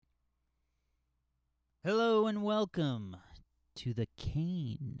Hello and welcome to the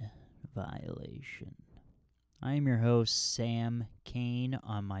Kane Violation. I am your host, Sam Kane.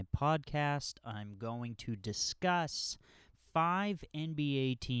 On my podcast, I'm going to discuss 5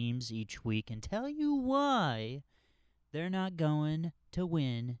 NBA teams each week and tell you why they're not going to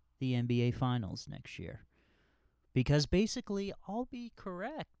win the NBA Finals next year. Because basically, I'll be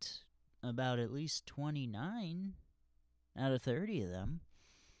correct about at least 29 out of 30 of them.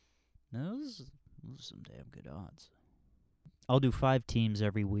 Those are some damn good odds. I'll do 5 teams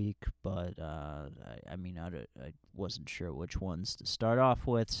every week, but I wasn't sure which ones to start off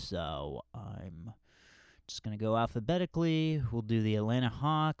with, so I'm just going to go alphabetically. We'll do the Atlanta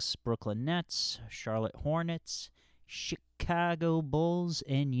Hawks, Brooklyn Nets, Charlotte Hornets, Chicago Bulls,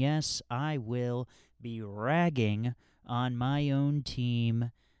 and yes, I will be ragging on my own team,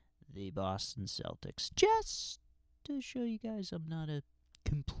 the Boston Celtics, just to show you guys I'm not a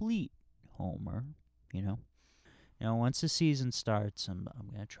complete homer, you know. Once the season starts, I'm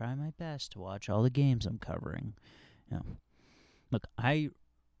going to try my best to watch all the games I'm covering. Look, I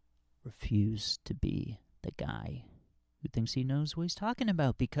refuse to be the guy who thinks he knows what he's talking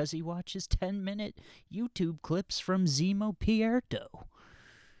about because he watches 10-minute YouTube clips from Zemo Pierto. All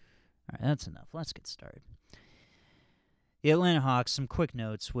right, that's enough. Let's get started. The Atlanta Hawks, some quick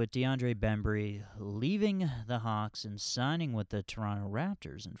notes. With DeAndre Bembry leaving the Hawks and signing with the Toronto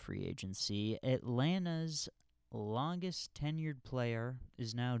Raptors in free agency, Atlanta's longest tenured player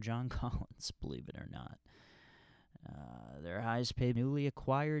is now John Collins, believe it or not. Their highest paid newly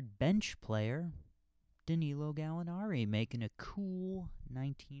acquired bench player, Danilo Gallinari, making a cool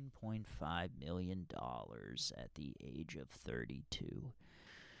 $19.5 million at the age of 32.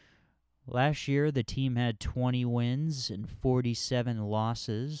 Last year, the team had 20 wins and 47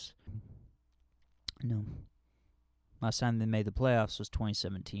 losses. No. Last time they made the playoffs was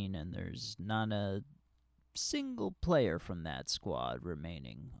 2017, and there's not a single player from that squad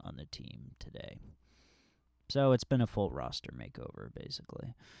remaining on the team today. So it's been a full roster makeover,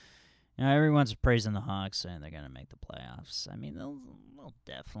 basically. Everyone's praising the Hawks, saying they're going to make the playoffs. I mean, they'll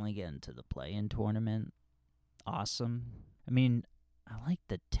definitely get into the play-in tournament. Awesome. I mean, I like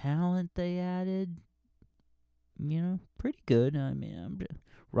the talent they added. Pretty good.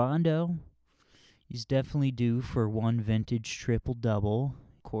 Rondo, he's definitely due for one vintage triple-double.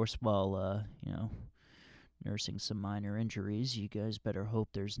 Of course, while, nursing some minor injuries, you guys better hope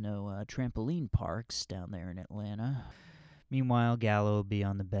there's no trampoline parks down there in Atlanta. Meanwhile, Gallo will be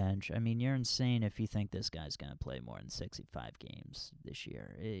on the bench. I mean, you're insane if you think this guy's going to play more than 65 games this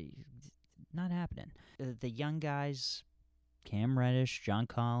year. Not happening. The young guys, Cam Reddish, John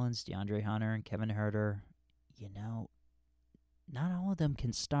Collins, DeAndre Hunter, and Kevin Huerter, not all of them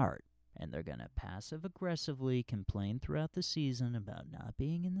can start. And they're going to passive-aggressively complain throughout the season about not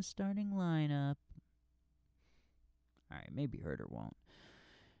being in the starting lineup. All right, maybe Huerter won't.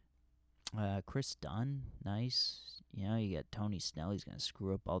 Chris Dunn, nice. You got Tony Snell. He's going to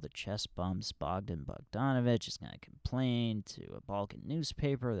screw up all the chest bumps. Bogdan Bogdanovic is going to complain to a Balkan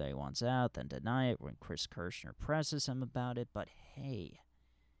newspaper that he wants out, then deny it when Chris Kirschner presses him about it. But hey,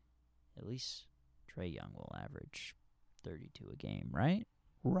 at least Trae Young will average 32 a game, right?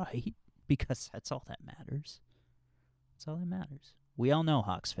 Right? Because that's all that matters. That's all that matters. We all know,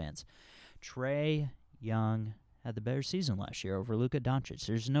 Hawks fans, Trae Young had the better season last year over Luka Doncic.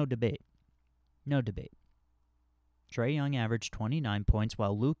 There's no debate. No debate. Trae Young averaged 29 points,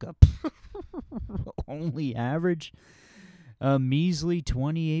 while Luka only averaged a measly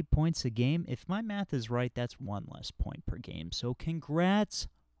 28 points a game. If my math is right, that's one less point per game. So congrats,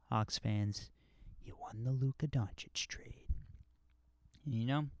 Hawks fans. You won the Luka Doncic trade.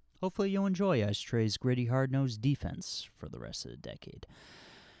 Hopefully you'll enjoy Ice Trae's gritty, hard-nosed defense for the rest of the decade.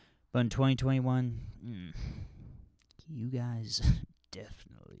 But in 2021, you guys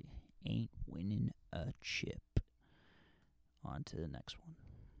definitely ain't winning a chip. On to the next one.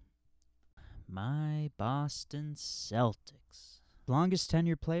 My Boston Celtics. Longest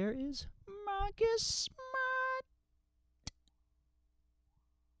tenured player is Marcus Smart.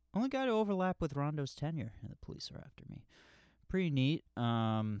 Only guy to overlap with Rondo's tenure. The police are after me. Pretty neat.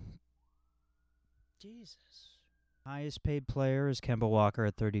 Jesus. Highest paid player is Kemba Walker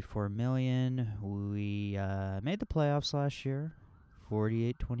at $34 million. We made the playoffs last year.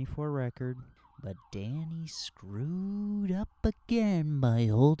 48-24 record. But Danny screwed up again by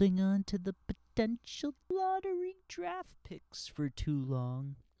holding on to the potential lottery draft picks for too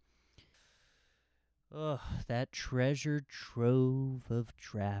long. Ugh, that treasure trove of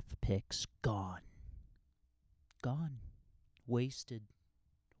draft picks gone. Gone. Wasted.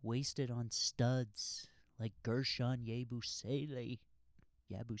 Wasted on studs like Gershon Yabusele.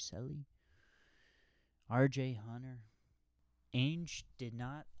 RJ Hunter. Ainge did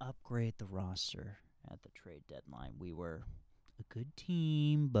not upgrade the roster at the trade deadline. We were a good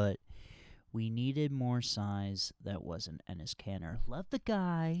team, but we needed more size that wasn't Enes Kanter. Love the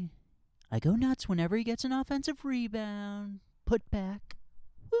guy. I go nuts whenever he gets an offensive rebound. Put back.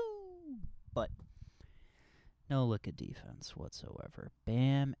 Woo! But no look at defense whatsoever.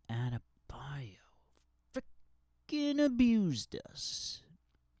 Bam Adebayo freaking abused us.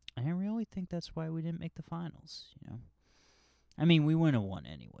 I really think that's why we didn't make the finals, I mean, we wouldn't have won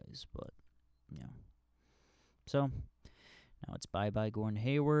anyways, but, So, now it's bye-bye Gordon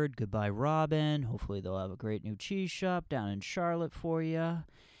Hayward, goodbye Robin. Hopefully they'll have a great new cheese shop down in Charlotte for you.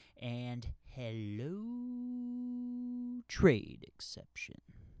 And hello, trade exception.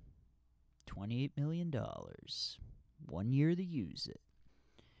 $28 million. 1 year to use it.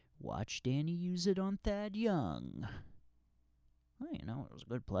 Watch Danny use it on Thad Young. Well, it was a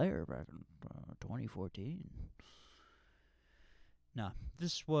good player back in 2014. No,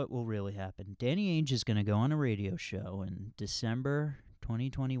 this is what will really happen. Danny Ainge is going to go on a radio show in December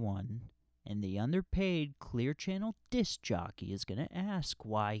 2021, and the underpaid Clear Channel disc jockey is going to ask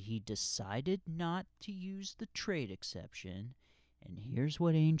why he decided not to use the trade exception, and here's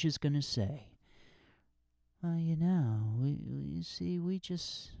what Ainge is going to say. Well,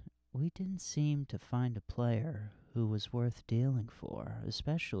 we didn't seem to find a player who was worth dealing for,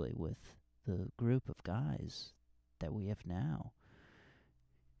 especially with the group of guys that we have now.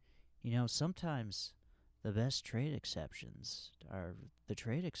 Sometimes the best trade exceptions are the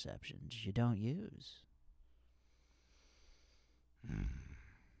trade exceptions you don't use.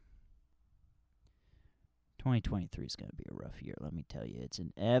 2023 is going to be a rough year, let me tell you. It's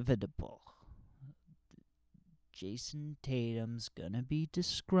inevitable. Jason Tatum's going to be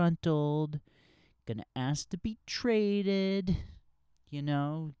disgruntled, going to ask to be traded.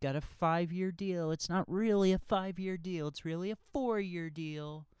 Got a 5-year deal. It's not really a 5-year deal. It's really a 4-year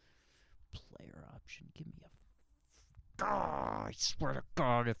deal. Player option. Give me I swear to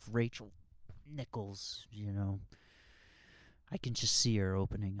God, if Rachel Nichols, I can just see her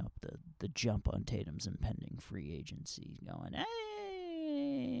opening up the jump on Tatum's impending free agency, going,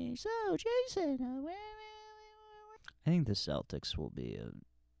 hey, so, Jason, I think the Celtics will be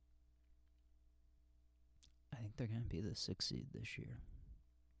I think they're going to be the 6th seed this year.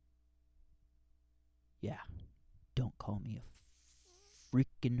 Yeah. Don't call me a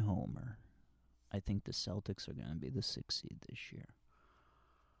freaking homer. I think the Celtics are going to be the 6th seed this year.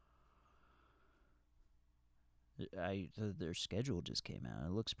 Their schedule just came out.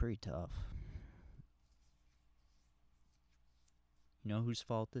 It looks pretty tough. You know whose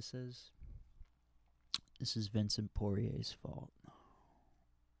fault this is? This is Vincent Poirier's fault.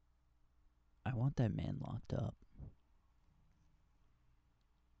 I want that man locked up.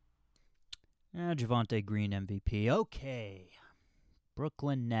 Javonte Green MVP. Okay.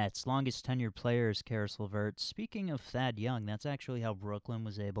 Brooklyn Nets. Longest tenured player is Karis LeVert. Speaking of Thad Young, that's actually how Brooklyn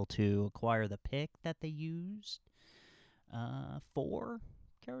was able to acquire the pick that they used for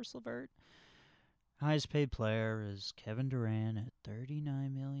Karis LeVert. Highest paid player is Kevin Durant at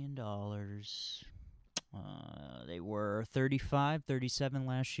 $39 million. They were 35, 37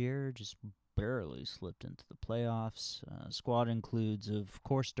 last year, just barely slipped into the playoffs. Squad includes, of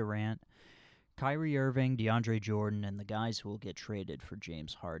course, Durant, Kyrie Irving, DeAndre Jordan, and the guys who will get traded for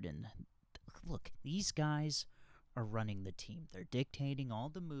James Harden. Look, these guys are running the team. They're dictating all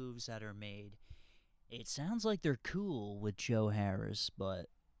the moves that are made. It sounds like they're cool with Joe Harris, but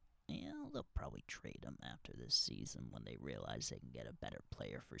they'll probably trade him after this season when they realize they can get a better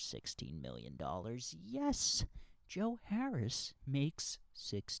player for $16 million. Yes, Joe Harris makes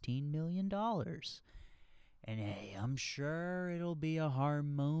 $16 million. And hey, I'm sure it'll be a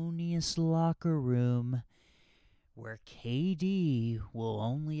harmonious locker room where KD will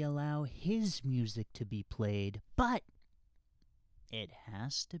only allow his music to be played, but it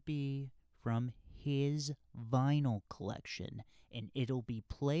has to be from his vinyl collection, and it'll be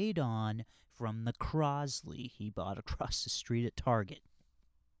played on from the Crosley he bought across the street at Target.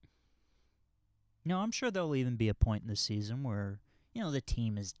 I'm sure there'll even be a point in the season where, the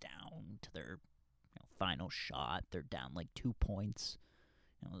team is down to their final shot. They're down like 2 points.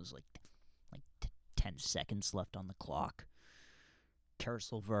 There's like 10 seconds left on the clock.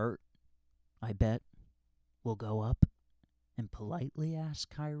 Karis LeVert, I bet, will go up and politely ask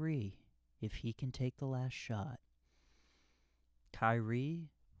Kyrie if he can take the last shot. Kyrie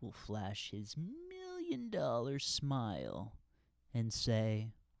will flash his $1 million smile and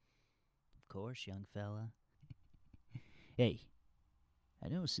say, "Of course, young fella." Hey, I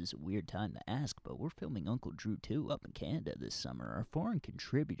know this is a weird time to ask, but we're filming Uncle Drew 2 up in Canada this summer. Our foreign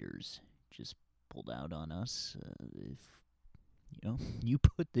contributors just pulled out on us. If you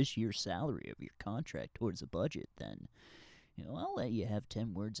put this year's salary of your contract towards the budget, then I'll let you have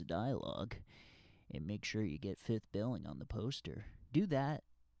 10 words of dialogue and make sure you get fifth billing on the poster. Do that,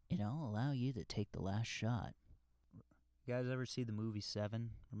 and I'll allow you to take the last shot. You guys ever see the movie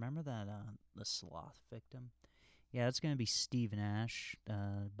Seven? Remember that the sloth victim? Yeah, it's gonna be Steve Nash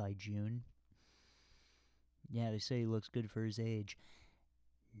by June. Yeah, they say he looks good for his age.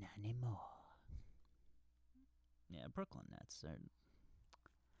 Not anymore. Yeah, Brooklyn Nets, they're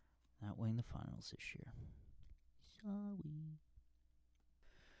not winning the finals this year. Sorry.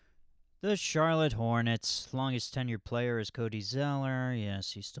 The Charlotte Hornets, longest tenured player is Cody Zeller.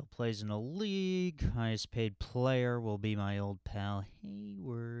 Yes, he still plays in the league. Highest paid player will be my old pal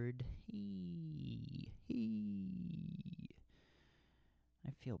Hayward.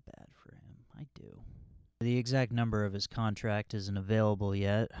 I feel bad for him. I do. The exact number of his contract isn't available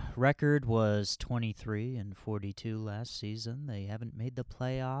yet. Record was 23-42 last season. They haven't made the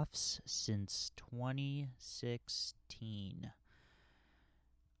playoffs since 2016.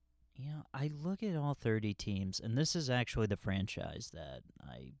 I look at all 30 teams, and this is actually the franchise that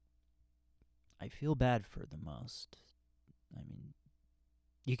I feel bad for the most. I mean,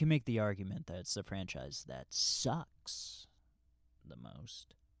 you can make the argument that it's the franchise that sucks the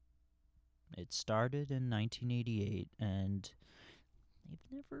most. It started in 1988, and they've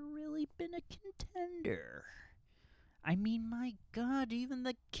never really been a contender. I mean, my God, even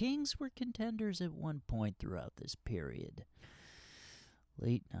the Kings were contenders at one point throughout this period.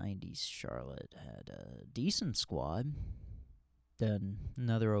 Late 90s, Charlotte had a decent squad, then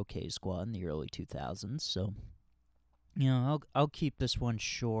another okay squad in the early 2000s, so I'll keep this one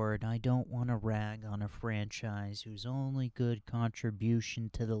short. I don't want to rag on a franchise whose only good contribution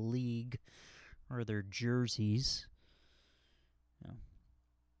to the league are their jerseys.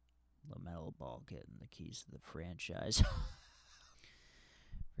 LaMelo Ball getting the keys to the franchise.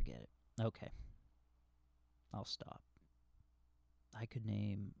 Forget it. Okay. I'll stop. I could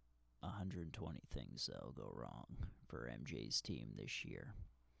name 120 things that'll go wrong for MJ's team this year.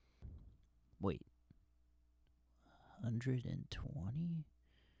 Wait. 120?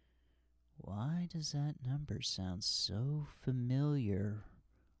 Why does that number sound so familiar?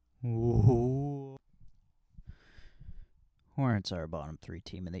 Ooh. Hornets are a bottom 3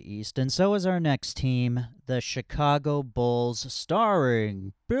 team in the East, and so is our next team, the Chicago Bulls,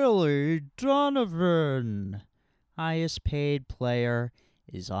 starring Billy Donovan. Highest paid player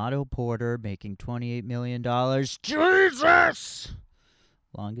is Otto Porter, making $28 million. Jesus!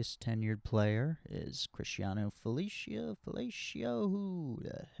 Longest tenured player is Cristiano Felicio. Who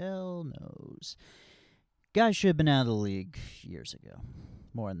the hell knows? Guy should have been out of the league years ago.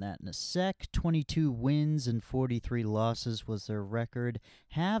 More on that in a sec. 22 wins and 43 losses was their record.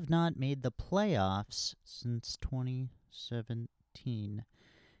 Have not made the playoffs since 2017.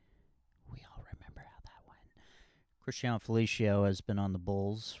 We all remember how that went. Cristiano Felicio has been on the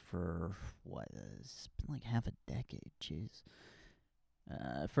Bulls for, it's been like half a decade. Jeez.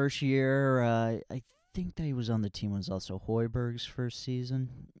 First year, I think that he was on the team was also Hoiberg's first season.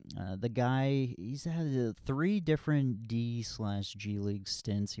 The guy, he's had 3 different D/G League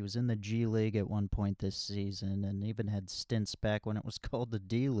stints. He was in the G League at one point this season and even had stints back when it was called the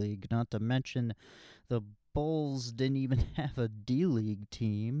D League. Not to mention the Bulls didn't even have a D League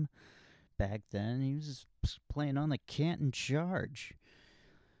team back then. He was playing on the Canton Charge.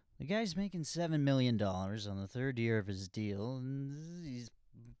 The guy's making $7 million on the 3rd year of his deal, and he's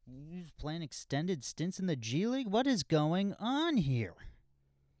playing extended stints in the G League? What is going on here?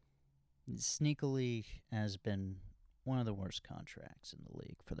 Sneakily has been one of the worst contracts in the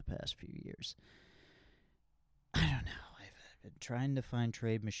league for the past few years. I don't know. I've been trying to find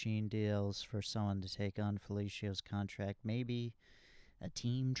trade machine deals for someone to take on Felicio's contract. Maybe a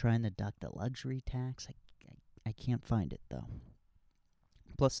team trying to duck the luxury tax. I can't find it, though.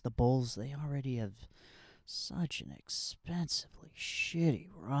 Plus, the Bulls, they already have such an expensively shitty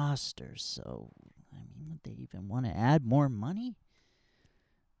roster, so, would they even want to add more money?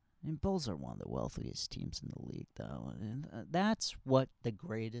 Bulls are one of the wealthiest teams in the league, though, and that's what the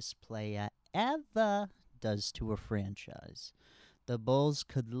greatest player ever does to a franchise. The Bulls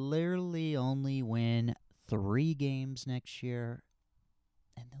could literally only win 3 games next year,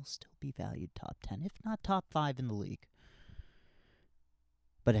 and they'll still be valued top 10, if not top 5 in the league.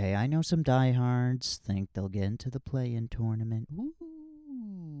 But hey, I know some diehards think they'll get into the play-in tournament.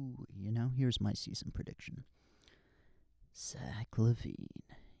 Ooh, here's my season prediction. Zach LaVine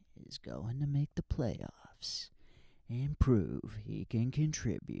is going to make the playoffs and prove he can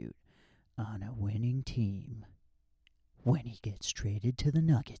contribute on a winning team when he gets traded to the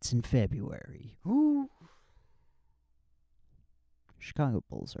Nuggets in February. Ooh. Chicago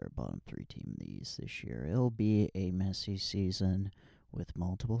Bulls are a bottom 3 team in the East this year. It'll be a messy season with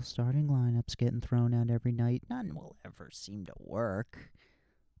multiple starting lineups getting thrown out every night. None will ever seem to work.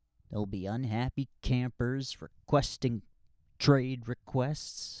 There'll be unhappy campers requesting trade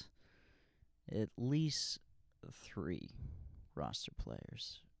requests. At least 3 roster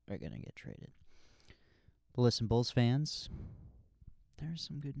players are going to get traded. But listen, Bulls fans, there's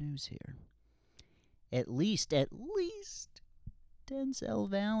some good news here. At least, Denzel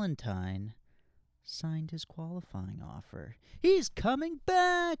Valentine signed his qualifying offer. He's coming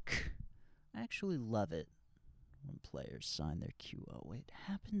back! I actually love it when players sign their QO. It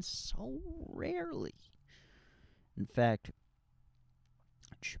happens so rarely. In fact,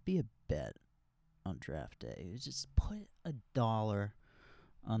 it should be a bet on draft day. Just put $1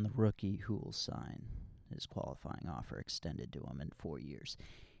 on the rookie who will sign his qualifying offer extended to him in 4 years.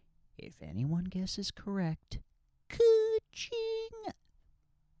 If anyone guesses correct, ka-ching!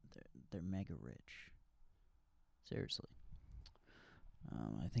 They're mega rich. Seriously.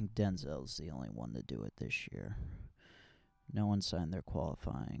 I think Denzel's the only one to do it this year. No one signed their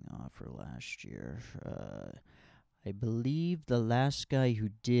qualifying offer last year. I believe the last guy who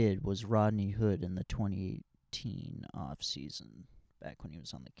did was Rodney Hood in the 2018 offseason, back when he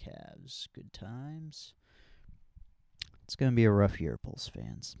was on the Cavs. Good times. It's going to be a rough year, Bulls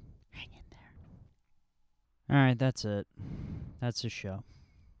fans. Hang in there. All right, that's it. That's the show.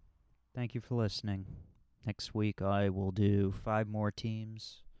 Thank you for listening. Next week I will do 5 more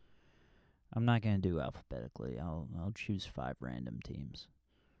teams. I'm not going to do alphabetically. I'll choose 5 random teams.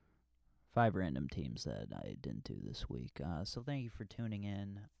 5 random teams that I didn't do this week. So thank you for tuning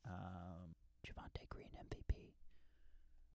in. Javonte Green MVP.